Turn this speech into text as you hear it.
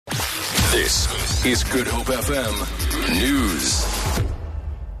This is Good Hope FM News.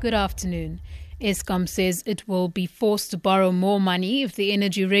 Good afternoon. Eskom says it will be forced to borrow more money if the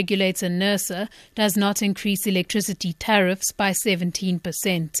energy regulator NERSA does not increase electricity tariffs by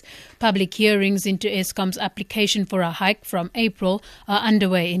 17%. Public hearings into Eskom's application for a hike from April are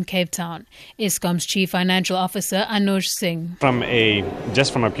underway in Cape Town. Eskom's Chief Financial Officer Anuj Singh. From a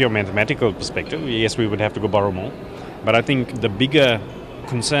pure mathematical perspective, yes, we would have to go borrow more. But I think the bigger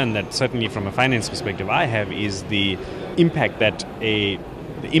concern that certainly from a finance perspective I have is the impact that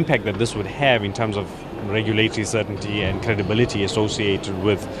this would have in terms of regulatory certainty and credibility associated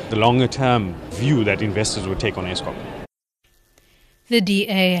with the longer term view that investors would take on Eskom. The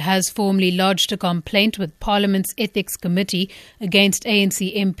DA has formally lodged a complaint with Parliament's Ethics Committee against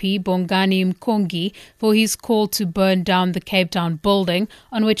ANC MP Bongani Mkongi for his call to burn down the Cape Town building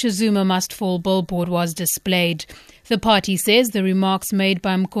on which a Zuma Must Fall billboard was displayed. The party says the remarks made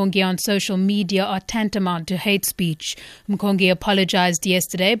by Mkongi on social media are tantamount to hate speech. Mkongi apologized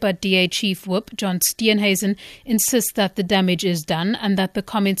yesterday, but DA Chief Whip John Steenhuisen insists that the damage is done and that the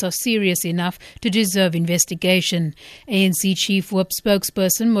comments are serious enough to deserve investigation. ANC Chief Whip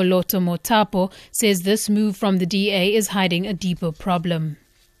spokesperson Moloto Motapo says this move from the DA is hiding a deeper problem.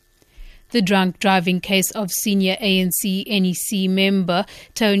 The drunk driving case of senior ANC NEC member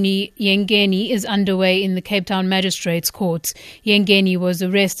Tony Yengeni is underway in the Cape Town Magistrates Court. Yengeni was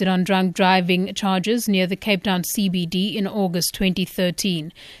arrested on drunk driving charges near the Cape Town CBD in August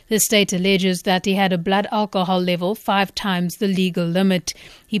 2013. The state alleges that he had a blood alcohol level 5 times the legal limit.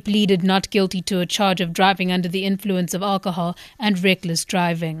 He pleaded not guilty to a charge of driving under the influence of alcohol and reckless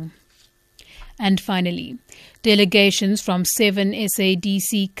driving. And finally, delegations from 7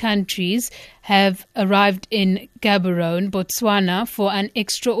 SADC countries have arrived in Gaborone, Botswana, for an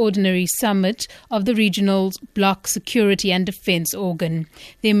extraordinary summit of the regional bloc security and defense organ.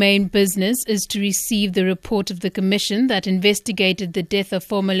 Their main business is to receive the report of the commission that investigated the death of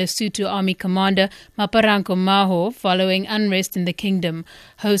former Lesotho Army Commander Maparanko Maho following unrest in the kingdom.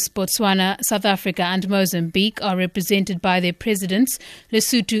 Hosts Botswana, South Africa and Mozambique are represented by their presidents,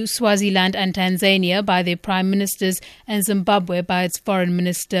 Lesotho, Swaziland and Tanzania by their prime ministers, and Zimbabwe by its foreign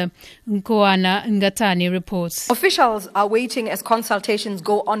minister. Nkoana Ngatani reports. Officials are waiting as consultations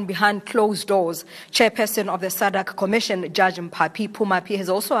go on behind closed doors. Chairperson of the SADC Commission, Judge Mpapi Pumapi, has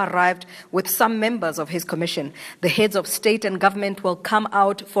also arrived with some members of his commission. The heads of state and government will come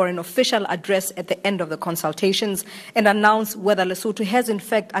out for an official address at the end of the consultations and announce whether Lesotho has in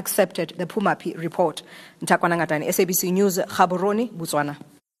fact accepted the Pumapi report. Ntakwana Ngatani, SABC News, Gaborone, Botswana.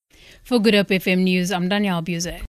 For Good Hope FM News, I'm Danielle Buse.